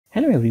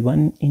Hello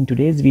everyone, in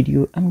today's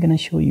video I'm gonna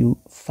show you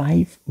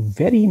 5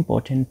 very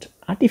important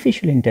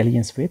artificial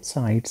intelligence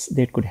websites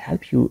that could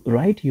help you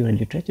write your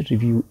literature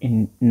review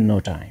in no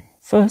time.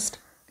 First,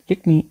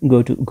 let me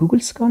go to Google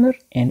Scholar,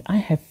 and I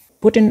have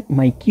put in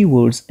my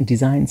keywords: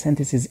 design,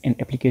 synthesis and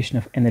application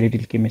of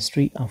analytical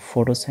chemistry of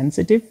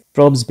photosensitive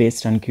probes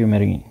based on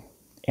coumarin.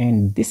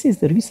 And this is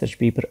the research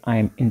paper I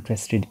am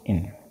interested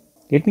in.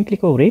 Let me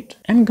click over it.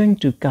 I'm going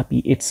to copy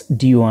its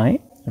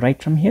DOI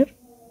right from here.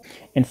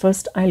 And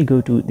first I'll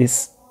go to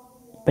this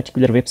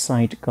particular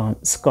website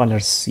called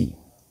Scholarcy,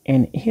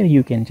 and here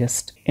you can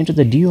just enter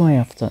the DOI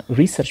of the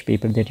research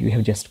paper that you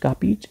have just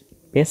copied,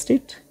 paste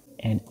it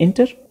and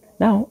enter.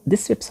 Now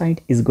this website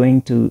is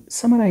going to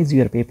summarize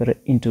your paper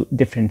into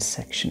different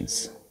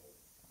sections.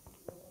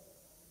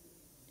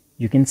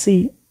 You can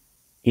see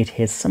it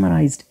has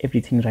summarized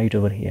everything right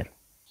over here.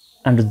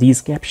 Under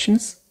these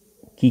captions,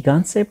 key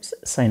concepts,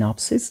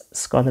 synopsis,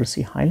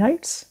 Scholarcy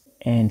highlights,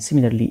 and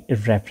similarly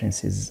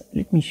references.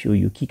 Let me show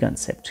you key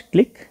concept.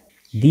 Click.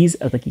 These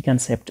are the key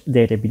concepts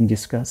that have been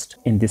discussed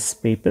in this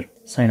paper.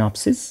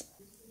 Synopsis,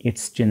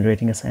 it's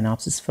generating a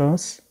synopsis for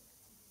us.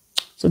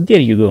 So there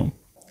you go.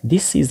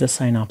 This is the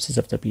synopsis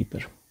of the paper.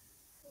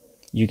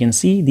 You can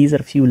see these are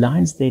a few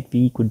lines that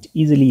we could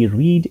easily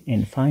read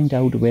and find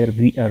out whether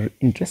we are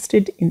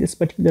interested in this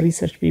particular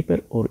research paper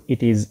or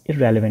it is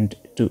irrelevant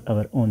to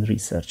our own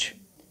research.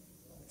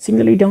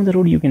 Similarly, down the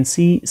road, you can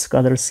see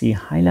Scholarcy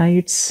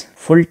highlights,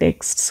 full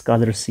text,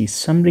 Scholarcy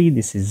summary.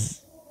 This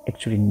is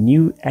actually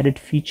new added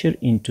feature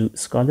into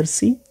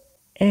Scholarcy.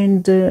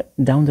 And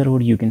down the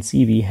road, you can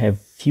see we have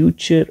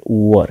future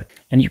work.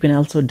 And you can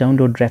also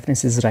download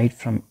references right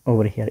from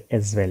over here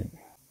as well.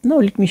 Now,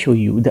 let me show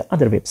you the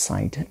other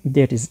website,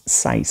 that is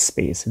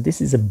Sizespace.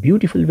 This is a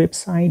beautiful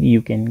website.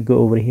 You can go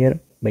over here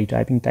by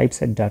typing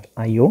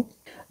typeset.io.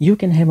 You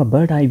can have a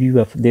bird's eye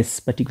view of this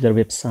particular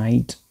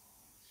website.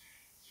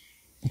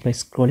 By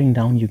scrolling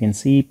down, you can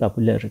see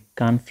popular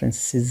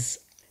conferences,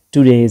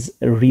 today's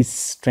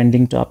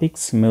trending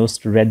topics,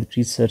 most read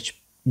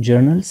research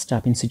journals,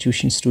 top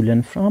institutions to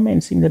learn from,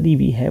 and similarly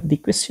we have the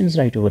questions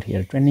right over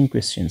here, trending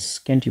questions.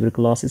 Can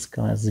tuberculosis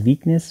cause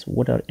weakness?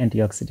 What are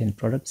antioxidant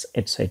products,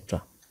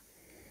 etc.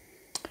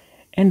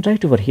 And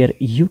right over here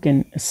you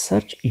can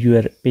search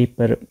your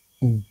paper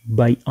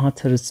by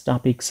authors,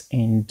 topics,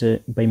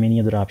 and by many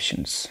other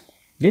options.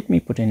 Let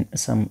me put in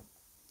some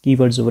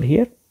keywords over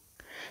here.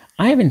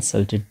 I have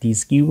inserted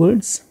these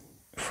keywords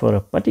for a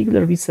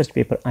particular research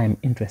paper I am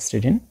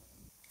interested in.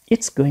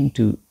 It's going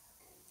to,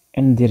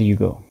 and there you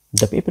go.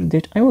 The paper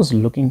that I was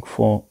looking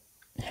for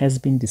has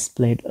been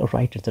displayed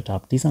right at the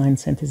top. Design,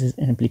 synthesis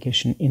and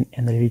application in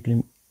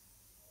analytical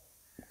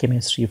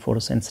chemistry of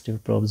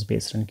photosensitive probes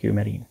based on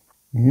coumarin.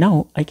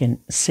 Now I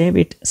can save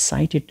it,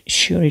 cite it,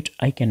 share it,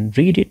 I can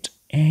read it,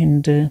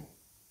 and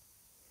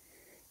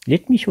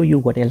let me show you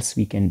what else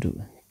we can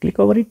do. Click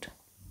over it,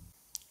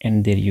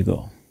 and there you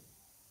go.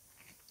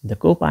 The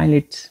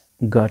Copilot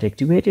got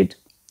activated.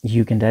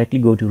 You can directly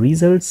go to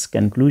results,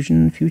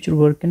 conclusion, future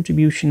work,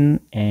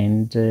 contribution,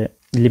 and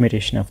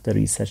limitation of the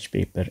research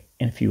paper,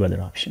 and a few other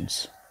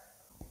options.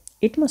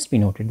 It must be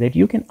noted that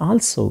you can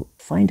also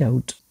find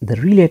out the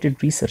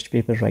related research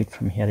paper right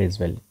from here as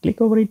well.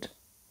 Click over it,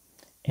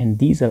 and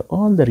these are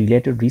all the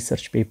related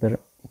research paper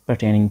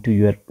pertaining to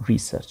your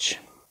research.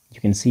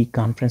 You can see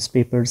conference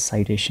papers,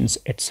 citations,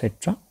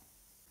 etc.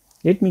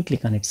 Let me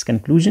click on its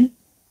conclusion.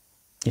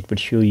 It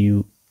would show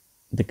you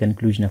the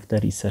conclusion of the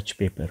research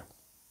paper,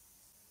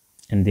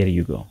 and there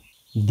you go.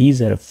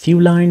 These are a few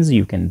lines.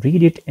 You can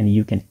read it and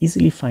you can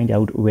easily find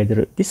out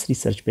whether this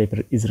research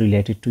paper is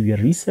related to your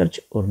research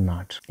or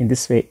not. In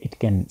this way it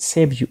can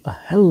save you a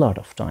hell lot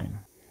of time.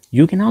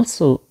 You can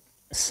also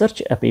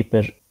search a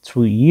paper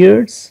through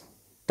years,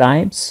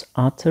 types,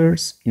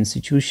 authors,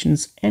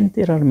 institutions, and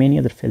there are many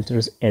other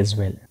filters as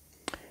well.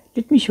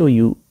 Let me show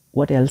you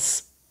what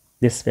else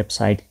this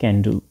website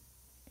can do.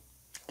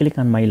 Click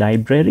on my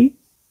library,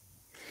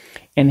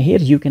 and here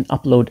you can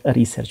upload a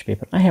research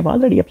paper. I have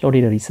already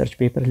uploaded a research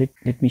paper.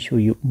 Let me show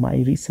you my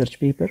research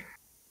paper,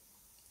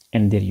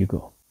 and there you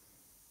go.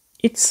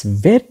 It's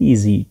very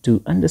easy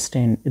to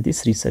understand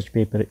this research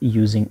paper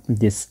using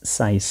this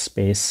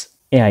Sizespace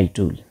AI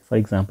tool. For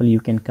example, you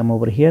can come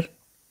over here,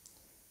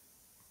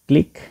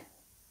 click,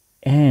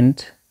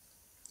 and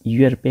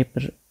your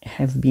paper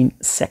have been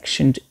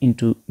sectioned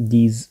into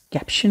these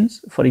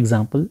captions. For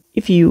example,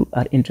 if you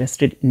are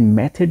interested in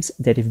methods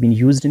that have been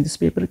used in this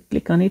paper,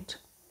 click on it,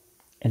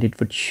 and it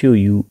would show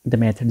you the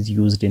methods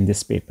used in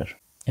this paper,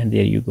 and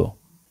there you go.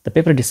 The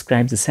paper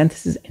describes the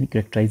synthesis and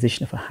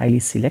characterization of a highly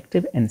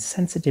selective and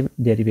sensitive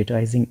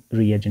derivatizing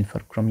reagent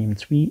for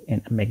chromium-3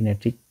 and a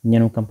magnetic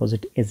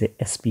nanocomposite as a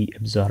SP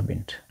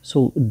absorbent.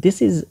 So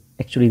this is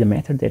actually the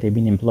method that have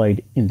been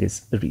employed in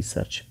this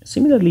research.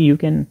 Similarly, you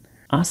can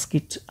ask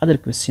it other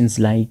questions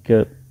like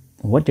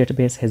what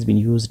database has been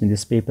used in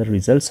this paper,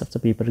 results of the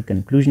paper,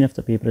 conclusion of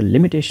the paper,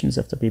 limitations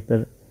of the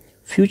paper,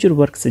 future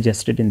work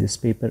suggested in this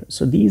paper.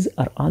 So these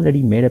are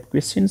already made up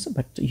questions,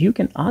 but you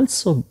can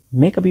also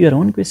make up your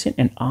own question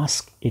and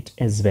ask it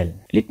as well.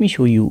 Let me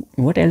show you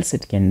what else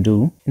it can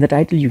do. In the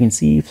title you can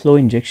see flow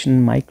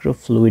injection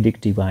microfluidic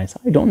device.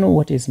 I don't know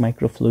what is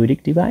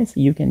microfluidic device.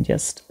 You can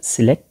just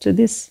select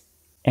this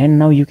and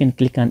now you can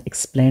click on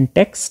explain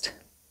text.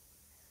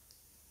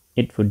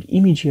 It would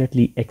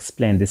immediately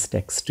explain this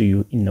text to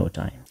you in no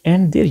time.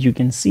 And there you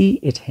can see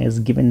it has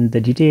given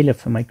the detail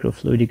of a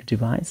microfluidic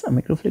device. A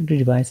microfluidic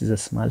device is a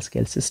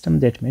small-scale system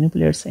that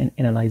manipulates and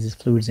analyzes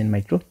fluids in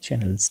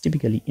microchannels,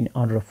 typically in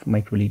order of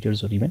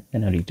microliters or even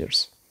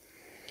nanoliters.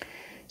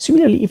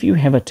 Similarly, if you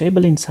have a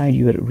table inside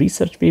your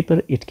research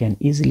paper, it can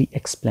easily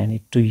explain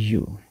it to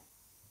you.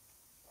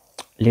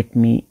 Let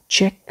me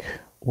check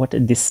what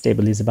this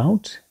table is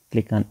about.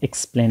 Click on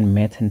explain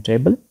methane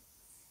table.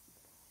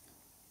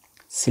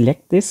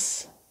 Select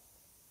this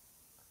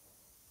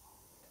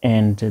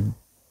and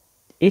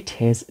it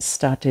has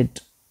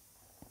started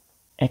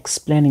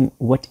explaining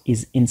what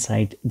is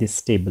inside this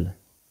table.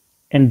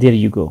 And there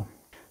you go.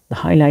 The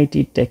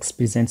highlighted text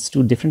presents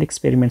 2 different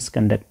experiments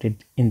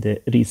conducted in the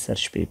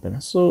research paper.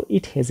 So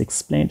it has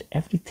explained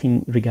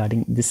everything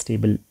regarding this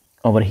table.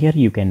 Over here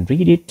you can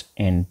read it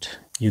and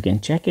you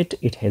can check it.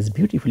 It has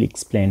beautifully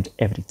explained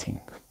everything.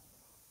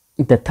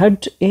 The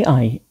third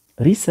AI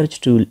research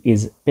tool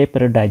is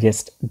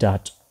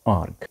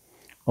Paperdigest.org.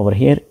 Over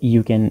here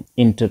you can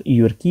enter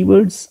your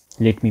keywords.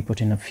 Let me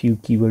put in a few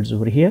keywords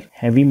over here.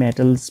 Heavy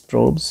metals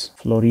probes,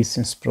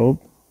 fluorescence probe.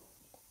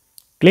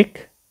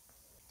 Click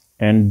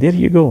and there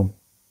you go.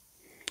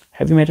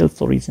 Heavy metal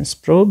fluorescence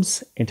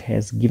probes. It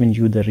has given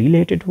you the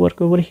related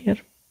work over here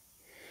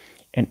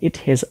and it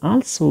has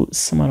also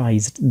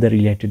summarized the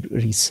related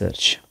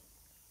research.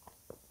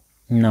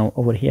 Now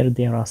over here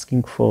they are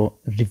asking for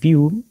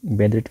review,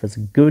 whether it was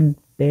good,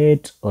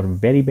 bad or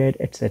very bad,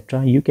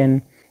 etc. You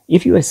can,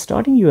 if you are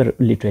starting your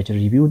literature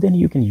review, then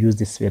you can use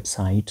this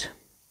website.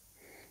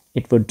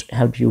 It would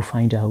help you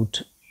find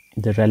out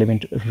the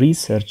relevant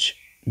research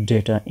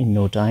data in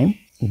no time.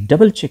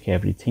 Double check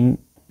everything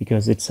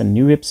because it's a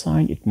new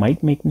website. It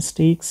might make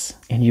mistakes,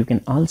 and you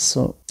can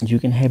also, you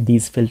can have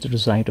these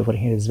filters right over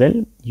here as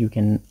well. You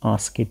can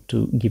ask it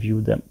to give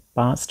you the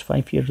past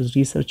 5 years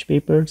research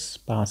papers,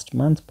 past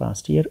month,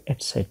 past year,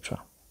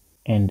 etc.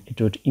 And it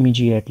would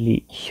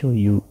immediately show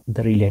you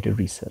the related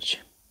research.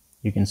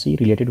 You can see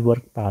related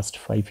work past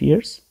 5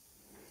 years,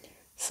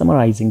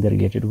 summarizing the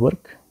related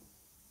work,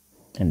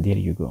 and there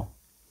you go.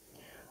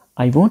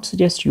 I won't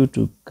suggest you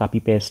to copy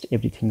paste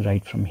everything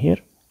right from here.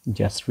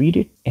 Just read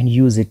it and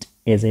use it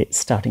as a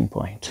starting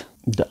point.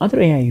 The other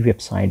AI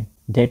website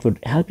that would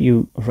help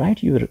you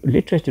write your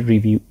literature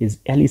review is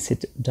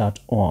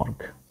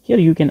elicit.org. Here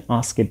you can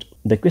ask it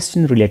the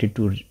question related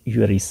to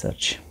your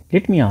research.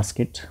 Let me ask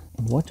it,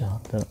 what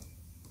are the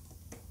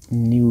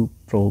new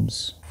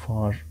probes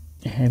for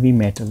heavy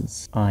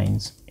metals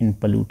ions in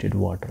polluted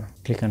water?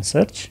 Click on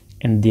search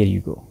and there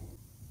you go.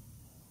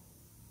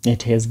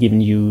 It has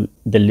given you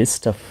the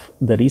list of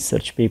the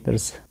research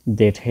papers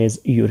that has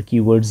your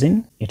keywords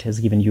in. It has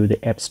given you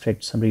the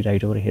abstract summary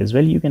right over here as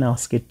well. You can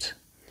ask it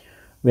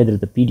whether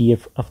the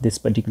PDF of this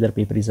particular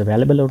paper is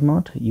available or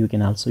not. You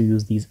can also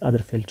use these other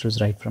filters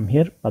right from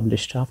here: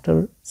 published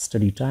after,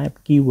 study type,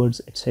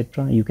 keywords,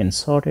 etc. You can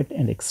sort it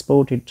and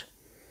export it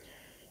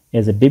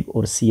as a bib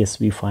or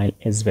CSV file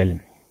as well.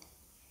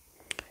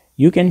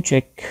 You can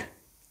check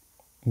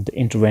the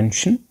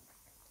intervention,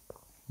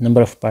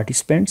 number of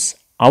participants,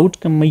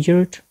 outcome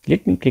measured.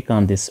 Let me click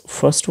on this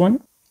first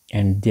one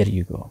and there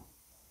you go.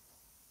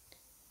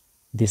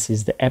 This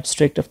is the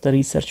abstract of the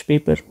research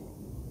paper.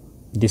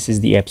 This is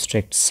the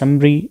abstract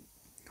summary.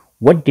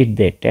 What did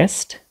they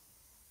test?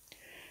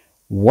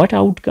 What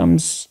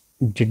outcomes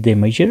did they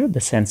measure?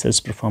 The sensor's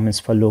performance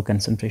for low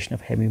concentration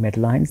of heavy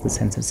metal ions, the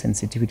sensor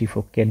sensitivity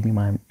for cadmium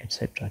ion,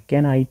 etc.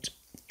 Can I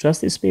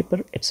trust this paper,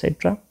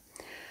 etc.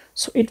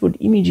 So it would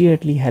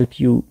immediately help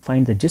you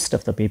find the gist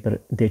of the paper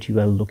that you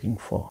are looking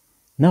for.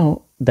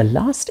 Now, the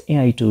last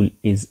AI tool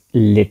is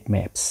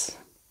Litmaps.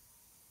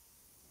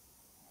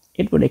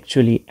 It would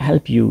actually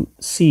help you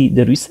see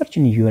the research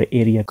in your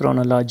area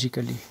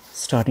chronologically,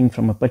 starting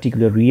from a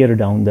particular year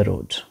down the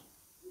road.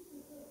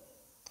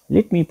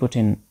 Let me put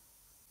in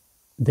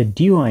the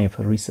DOI of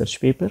a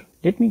research paper.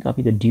 Let me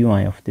copy the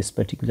DOI of this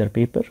particular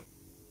paper.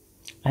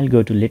 I'll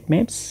go to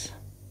Litmaps,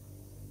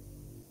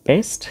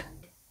 paste,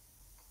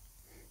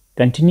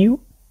 continue,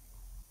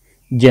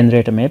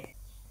 generate a map,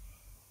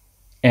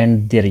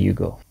 and there you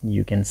go.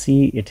 You can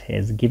see it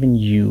has given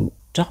you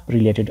top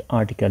related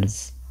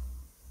articles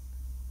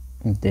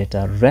that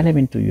are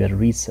relevant to your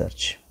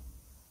research.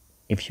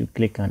 If you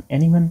click on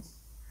anyone,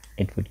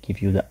 it would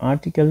give you the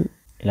article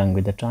along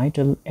with the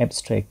title,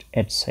 abstract,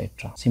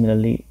 etc.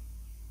 Similarly,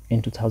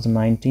 in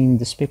 2019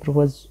 this paper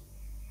was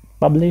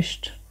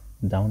published.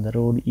 Down the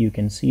road you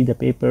can see the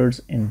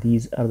papers, and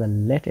these are the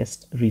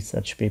latest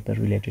research paper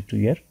related to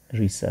your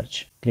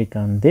research. Click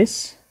on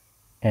this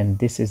and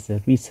this is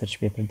the research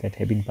paper that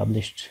have been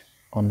published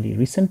only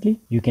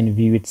recently. You can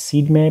view its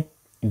seed map,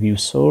 view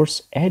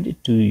source, add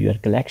it to your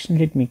collection.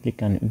 Let me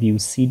click on view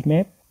seed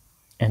map,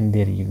 and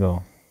there you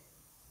go.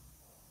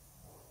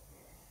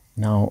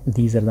 Now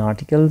these are the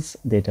articles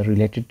that are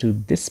related to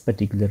this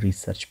particular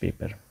research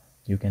paper.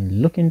 You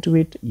can look into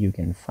it, you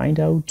can find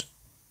out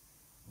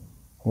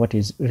what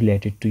is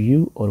related to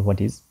you or what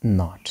is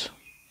not.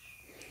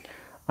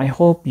 I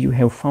hope you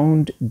have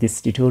found this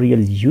tutorial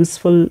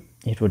useful.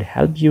 It would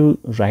help you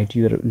write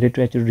your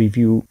literature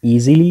review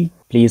easily.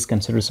 Please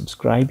consider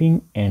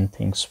subscribing, and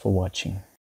thanks for watching.